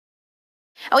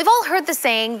And we've all heard the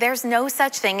saying, there's no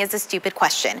such thing as a stupid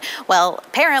question. Well,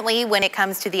 apparently, when it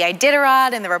comes to the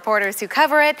Iditarod and the reporters who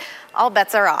cover it, all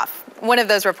bets are off. One of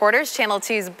those reporters, Channel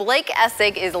 2's Blake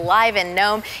Essig, is live in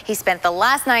Nome. He spent the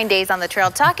last 9 days on the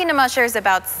trail talking to mushers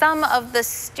about some of the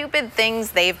stupid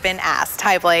things they've been asked.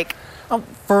 Hi, Blake.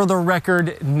 For the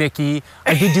record, Nikki,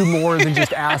 I did do more than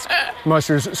just ask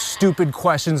mushers stupid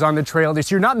questions on the trail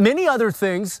this year. Not many other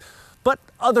things, but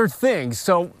other things.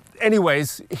 So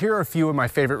anyways, here are a few of my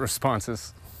favorite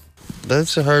responses.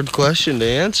 That's a hard question to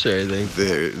answer, I think.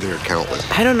 They're countless.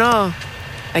 I don't know.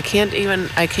 I can't even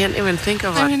think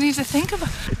of it. I need to think about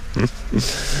it.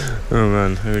 Oh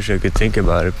man, I wish I could think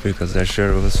about it because that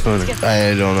sure was funny.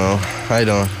 I don't know. I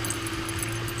don't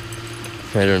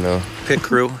know. Pit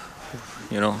crew,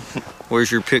 you know, where's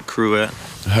your pit crew at?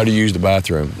 How do you use the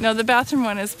bathroom? No, the bathroom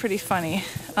one is pretty funny.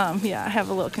 Yeah, I have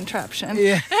a little contraption.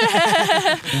 Yeah.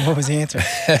 What was the answer?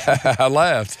 I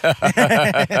laughed.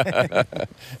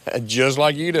 Just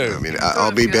like you do. I mean,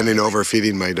 I'll be bending over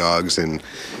feeding my dogs, and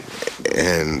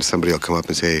somebody will come up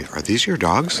and say, "Are these your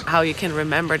dogs?" How you can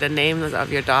remember the names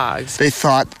of your dogs. They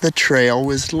thought the trail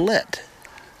was lit,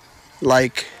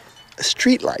 like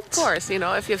street lights. Of course, you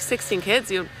know, if you have 16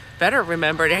 kids, you better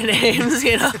remember their names,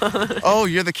 you know. Oh,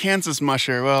 you're the Kansas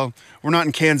musher. Well, we're not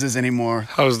in Kansas anymore.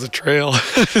 How's the trail?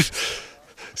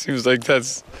 Seems like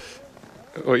that's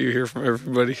what you hear from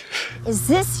everybody. Is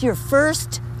this your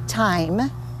first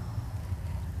time?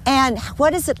 And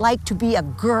what is it like to be a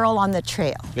girl on the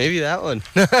trail? Maybe that one.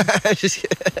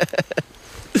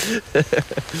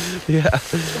 Yeah.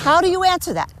 How do you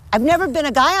answer that? I've never been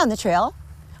a guy on the trail.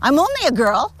 I'm only a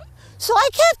girl, so I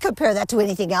can't compare that to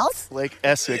anything else. Blake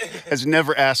Essig has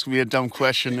never asked me a dumb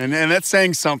question, and that's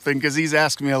saying something because he's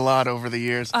asked me a lot over the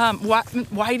years.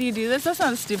 Why do you do this? That's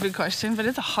not a stupid question, but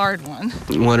it's a hard one.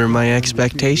 What are my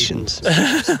expectations?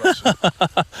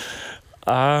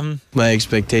 My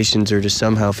expectations are to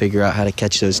somehow figure out how to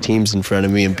catch those teams in front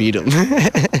of me and beat them.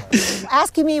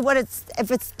 Asking me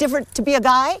if it's different to be a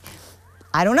guy,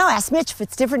 I don't know. Ask Mitch if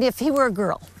it's different if he were a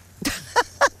girl.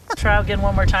 Try again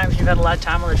one more time if you've had a lot of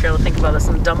time on the trail to think about this.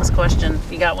 And the dumbest question.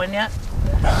 You got one yet?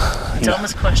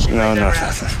 Dumbest question. No.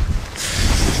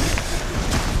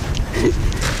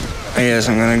 I guess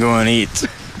I'm gonna go and eat.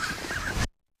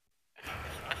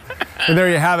 And there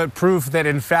you have it, proof that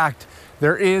in fact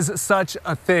there is such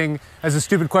a thing as a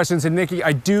stupid questions. And Nikki,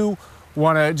 I do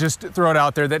want to just throw it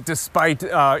out there that despite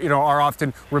our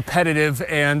often repetitive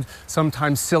and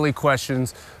sometimes silly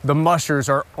questions, the mushers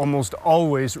are almost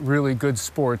always really good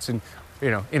sports and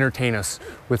entertain us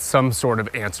with some sort of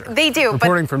answer. They do.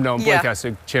 Reporting from Nome, Blake yeah.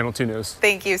 Essig, Channel 2 News.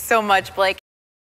 Thank you so much, Blake.